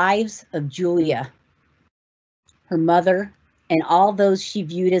of the lives of Julia, her mother, and all those she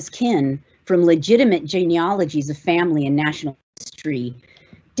viewed as kin from legitimate genealogies of family and national history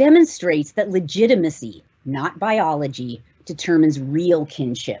demonstrates that legitimacy, not biology, determines real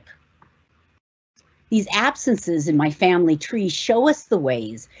kinship. These absences in my family tree show us the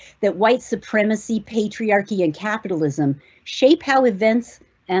ways that white supremacy, patriarchy, and capitalism shape how events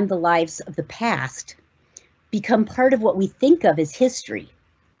and the lives of the past become part of what we think of as history.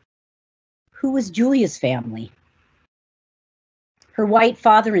 Who was Julia's family? Her white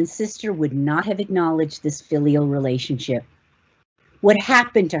father and sister would not have acknowledged this filial relationship. What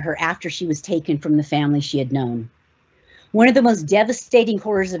happened to her after she was taken from the family she had known? One of the most devastating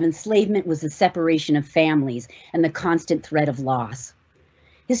horrors of enslavement was the separation of families and the constant threat of loss.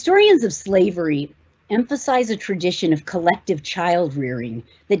 Historians of slavery emphasize a tradition of collective child rearing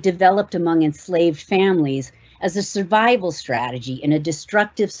that developed among enslaved families as a survival strategy in a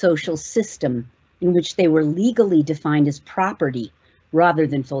destructive social system in which they were legally defined as property rather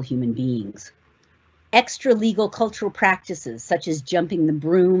than full human beings. Extra-legal cultural practices such as jumping the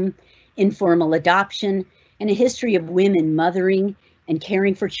broom, informal adoption, and a history of women mothering and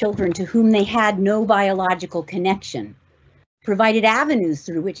caring for children to whom they had no biological connection provided avenues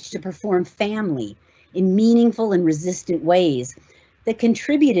through which to perform family in meaningful and resistant ways that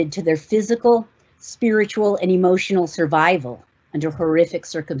contributed to their physical, spiritual, and emotional survival under horrific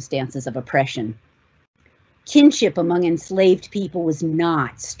circumstances of oppression. Kinship among enslaved people was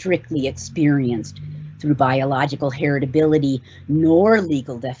not strictly experienced through biological heritability nor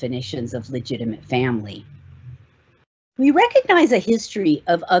legal definitions of legitimate family. We recognize a history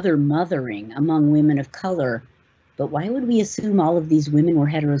of other mothering among women of color, but why would we assume all of these women were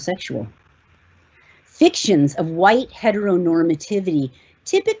heterosexual? Fictions of white heteronormativity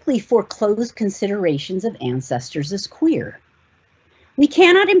typically foreclose considerations of ancestors as queer. We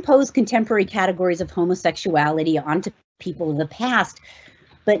cannot impose contemporary categories of homosexuality onto people of the past,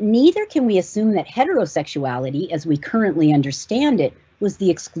 but neither can we assume that heterosexuality, as we currently understand it, was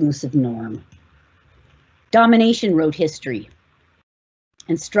the exclusive norm. Domination wrote history,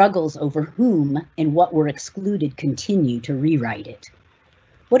 and struggles over whom and what were excluded continue to rewrite it.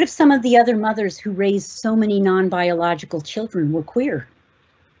 What if some of the other mothers who raised so many non-biological children were queer?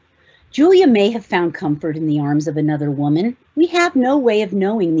 Julia may have found comfort in the arms of another woman. We have no way of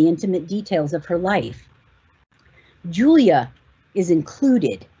knowing the intimate details of her life. Julia is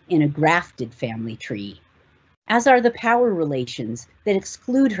included in a grafted family tree, as are the power relations that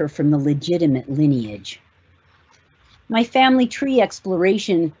exclude her from the legitimate lineage. My family tree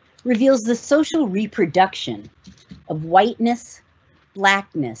exploration reveals the social reproduction of whiteness,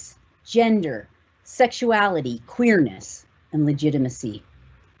 blackness, gender, sexuality, queerness, and legitimacy.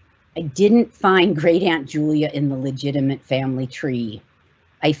 I didn't find Great Aunt Julia in the legitimate family tree.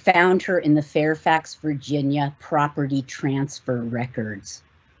 I found her in the Fairfax, Virginia property transfer records.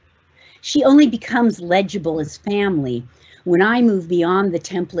 She only becomes legible as family when I move beyond the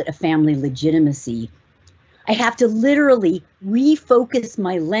template of family legitimacy. I have to literally refocus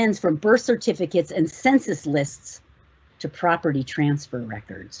my lens from birth certificates and census lists to property transfer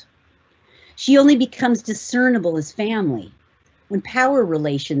records. She only becomes discernible as family when power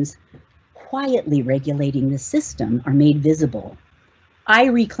relations quietly regulating the system are made visible. I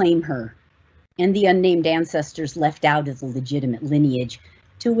reclaim her and the unnamed ancestors left out of the legitimate lineage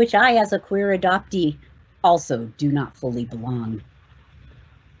to which I, as a queer adoptee, also do not fully belong.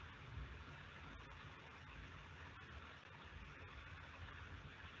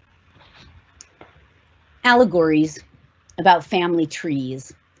 Allegories about family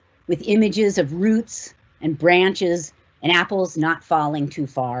trees with images of roots and branches and apples not falling too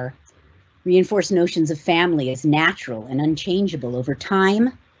far reinforce notions of family as natural and unchangeable over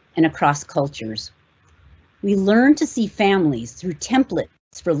time and across cultures. We learn to see families through templates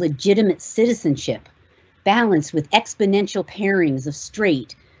for legitimate citizenship, balanced with exponential pairings of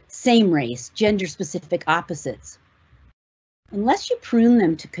straight, same race, gender-specific opposites. Unless you prune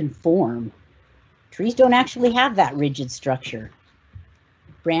them to conform, trees don't actually have that rigid structure.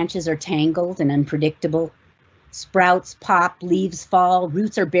 Branches are tangled and unpredictable. Sprouts pop, leaves fall,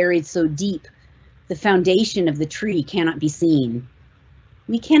 roots are buried so deep, the foundation of the tree cannot be seen.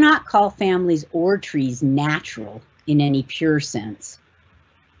 We cannot call families or trees natural in any pure sense.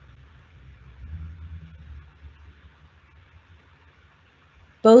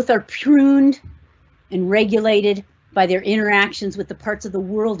 Both are pruned and regulated by their interactions with the parts of the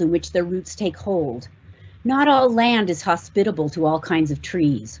world in which their roots take hold. Not all land is hospitable to all kinds of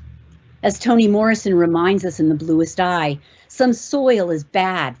trees. As Toni Morrison reminds us in The Bluest Eye, some soil is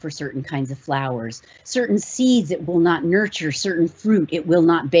bad for certain kinds of flowers, certain seeds it will not nurture, certain fruit it will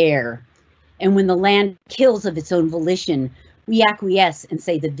not bear. And when the land kills of its own volition, we acquiesce and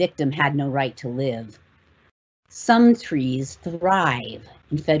say the victim had no right to live. Some trees thrive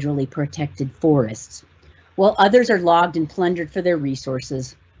in federally protected forests, while others are logged and plundered for their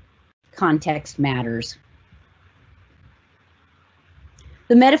resources. Context matters.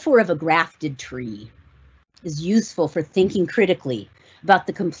 The metaphor of a grafted tree is useful for thinking critically about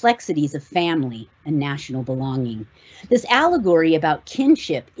the complexities of family and national belonging. This allegory about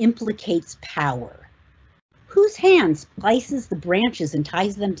kinship implicates power. Whose hand splices the branches and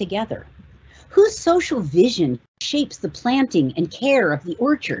ties them together? Whose social vision shapes the planting and care of the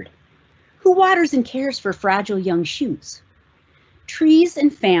orchard? Who waters and cares for fragile young shoots? Trees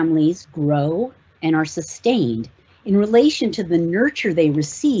and families grow and are sustained in relation to the nurture they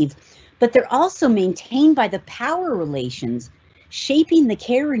receive, but they're also maintained by the power relations shaping the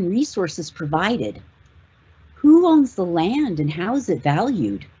care and resources provided. Who owns the land and how is it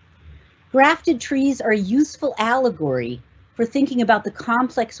valued? Grafted trees are a useful allegory for thinking about the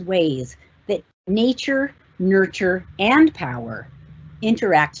complex ways that nature, nurture, and power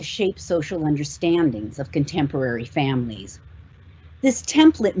interact to shape social understandings of contemporary families. This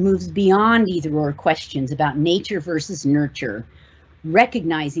template moves beyond either-or questions about nature versus nurture,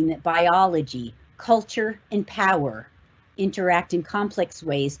 recognizing that biology, culture, and power interact in complex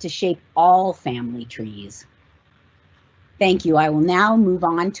ways to shape all family trees. Thank you. I will now move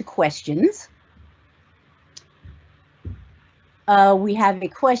on to questions. We have a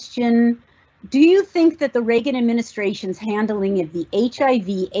question. Do you think that the Reagan administration's handling of the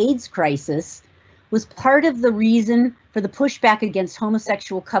HIV/AIDS crisis was part of the reason for the pushback against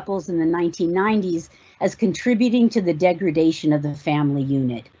homosexual couples in the 1990s as contributing to the degradation of the family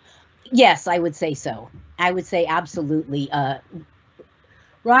unit? Yes, I would say so. I would say absolutely.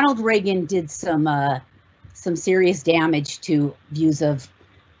 Ronald Reagan did some serious damage to views of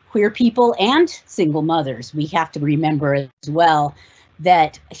queer people and single mothers. We have to remember as well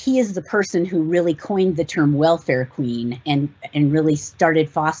that he is the person who really coined the term welfare queen and really started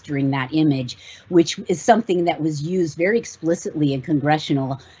fostering that image, which is something that was used very explicitly in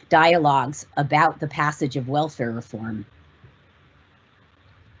congressional dialogues about the passage of welfare reform.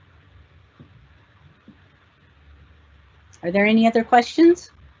 Are there any other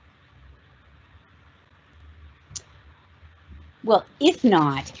questions? Well, if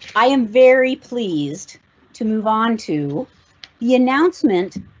not, I am very pleased to move on to the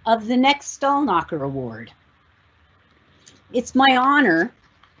announcement of the next Stalnaker Award. It's my honor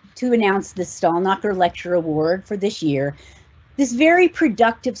to announce the Stalnaker Lecture Award for this year. This very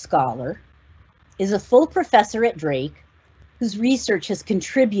productive scholar is a full professor at Drake whose research has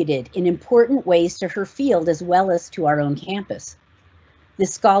contributed in important ways to her field as well as to our own campus.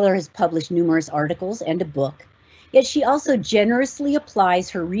 This scholar has published numerous articles and a book, yet she also generously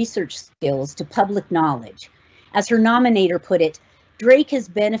applies her research skills to public knowledge. As her nominator put it, Drake has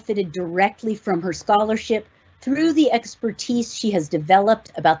benefited directly from her scholarship through the expertise she has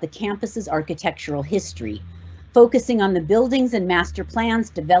developed about the campus's architectural history, focusing on the buildings and master plans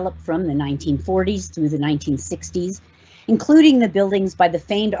developed from the 1940s through the 1960s, including the buildings by the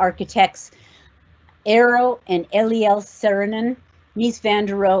famed architects Eero and Eliel Saarinen, Mies van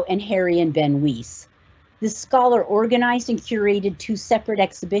der Rohe, and Harry and Ben Weiss. This scholar organized and curated 2 separate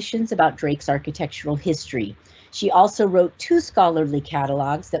exhibitions about Drake's architectural history. She also wrote 2 scholarly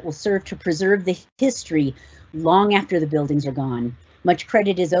catalogs that will serve to preserve the history long after the buildings are gone. Much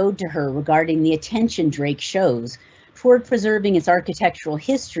credit is owed to her regarding the attention Drake shows toward preserving its architectural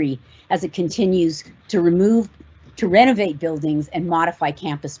history as it continues to renovate buildings and modify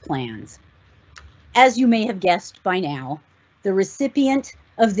campus plans. As you may have guessed by now, the recipient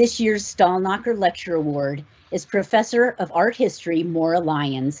of this year's Stalnaker Lecture Award is Professor of Art History, Maura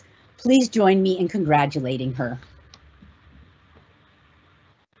Lyons. Please join me in congratulating her.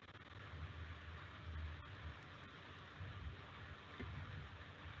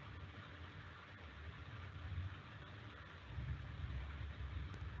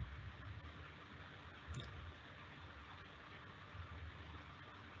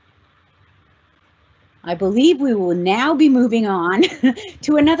 I believe we will now be moving on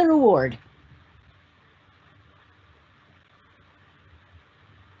to another award.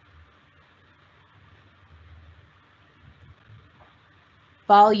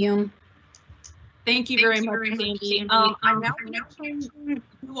 Volume. Thank you very much, Sandy. I'm now going to turn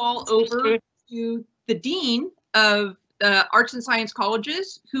you all over to the Dean of Arts and Science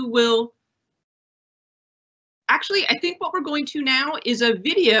Colleges, who will actually, I think what we're going to now is a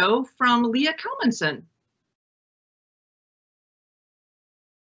video from Leah Kelmanson.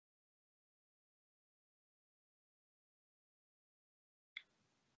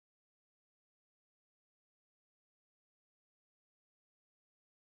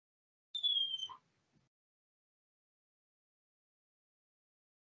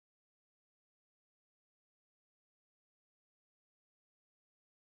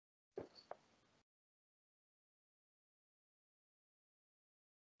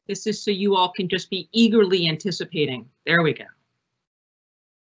 This is so you all can just be eagerly anticipating. There we go.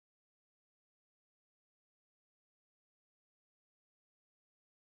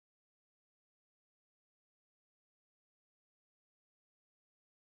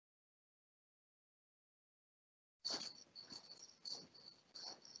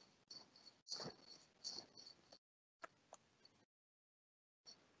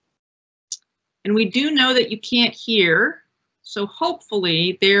 And we do know that you can't hear, so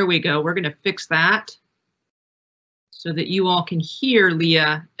hopefully, there we go. We're going to fix that so that you all can hear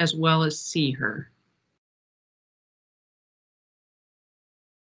Leah as well as see her.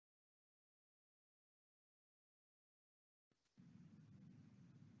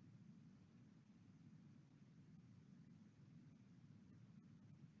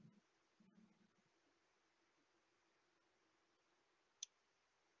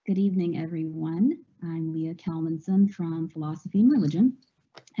 Good evening, everyone. I'm Leah Kalmanson from Philosophy and Religion,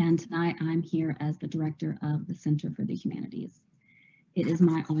 and tonight I'm here as the director of the Center for the Humanities. It is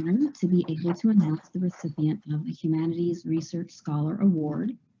my honor to be able to announce the recipient of the Humanities Research Scholar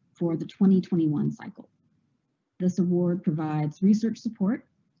Award for the 2021 cycle. This award provides research support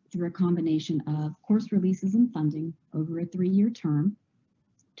through a combination of course releases and funding over a 3-year term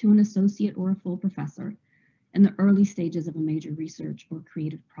to an associate or a full professor in the early stages of a major research or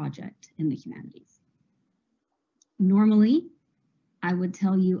creative project in the humanities. Normally, I would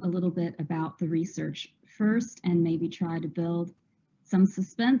tell you a little bit about the research first and maybe try to build some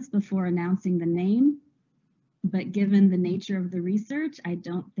suspense before announcing the name, but given the nature of the research, I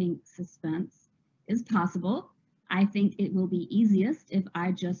don't think suspense is possible. I think it will be easiest if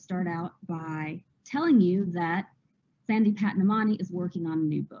I just start out by telling you that Sandy Patton-Imani is working on a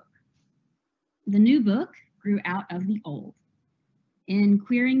new book. The new book grew out of the old. In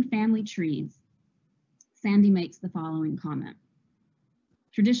Queering Family Trees, Sandy makes the following comment.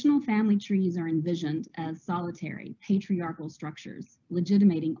 Traditional family trees are envisioned as solitary, patriarchal structures,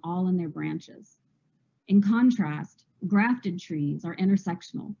 legitimating all in their branches. In contrast, grafted trees are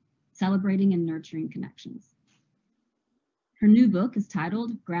intersectional, celebrating and nurturing connections. Her new book is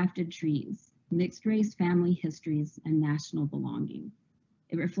titled Grafted Trees, Mixed Race Family Histories and National Belonging.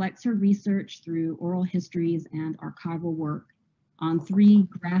 It reflects her research through oral histories and archival work on 3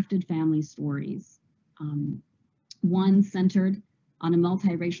 grafted family stories. One centered on a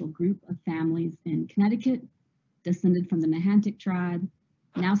multiracial group of families in Connecticut, descended from the Nahantic tribe,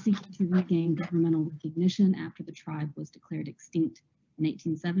 now seeking to regain governmental recognition after the tribe was declared extinct in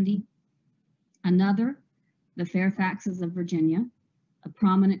 1870. Another, the Fairfaxes of Virginia, a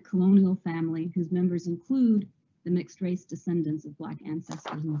prominent colonial family whose members include the mixed race descendants of Black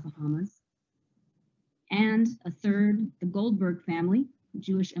ancestors in the Bahamas. And a third, the Goldberg family,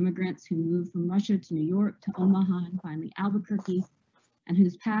 Jewish immigrants who moved from Russia to New York to Omaha and finally Albuquerque, and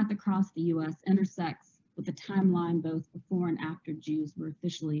whose path across the US intersects with a timeline both before and after Jews were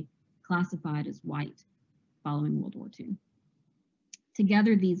officially classified as white following World War II.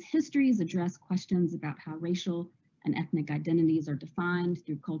 Together, these histories address questions about how racial and ethnic identities are defined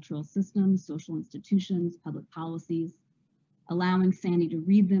through cultural systems, social institutions, public policies, allowing Sandy to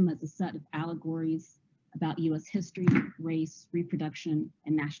read them as a set of allegories about US history, race, reproduction,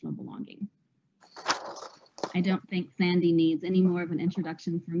 and national belonging. I don't think Sandy needs any more of an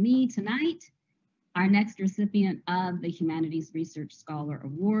introduction from me tonight. Our next recipient of the Humanities Research Scholar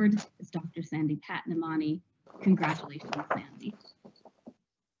Award is Dr. Sandy Patton-Imani. Congratulations, Sandy.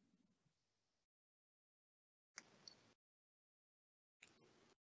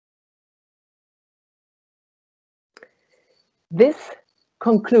 This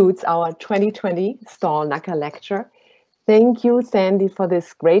concludes our 2020 Stalnaker lecture. Thank you, Sandy, for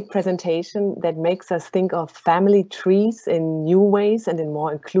this great presentation that makes us think of family trees in new ways and in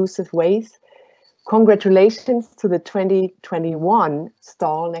more inclusive ways. Congratulations to the 2021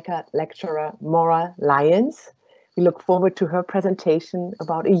 Stalnaker lecturer, Maura Lyons. We look forward to her presentation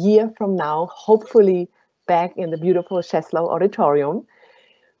about a year from now, hopefully back in the beautiful Cheslow Auditorium.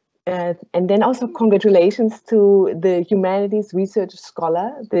 And then also congratulations to the Humanities Research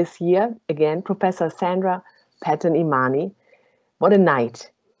Scholar this year, again, Professor Sandra Patton-Imani. What a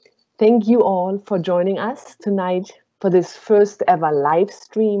night. Thank you all for joining us tonight for this first ever live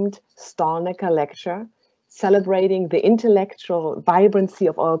streamed Stalnaker lecture, celebrating the intellectual vibrancy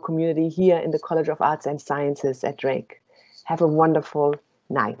of our community here in the College of Arts and Sciences at Drake. Have a wonderful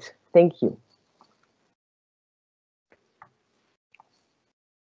night. Thank you.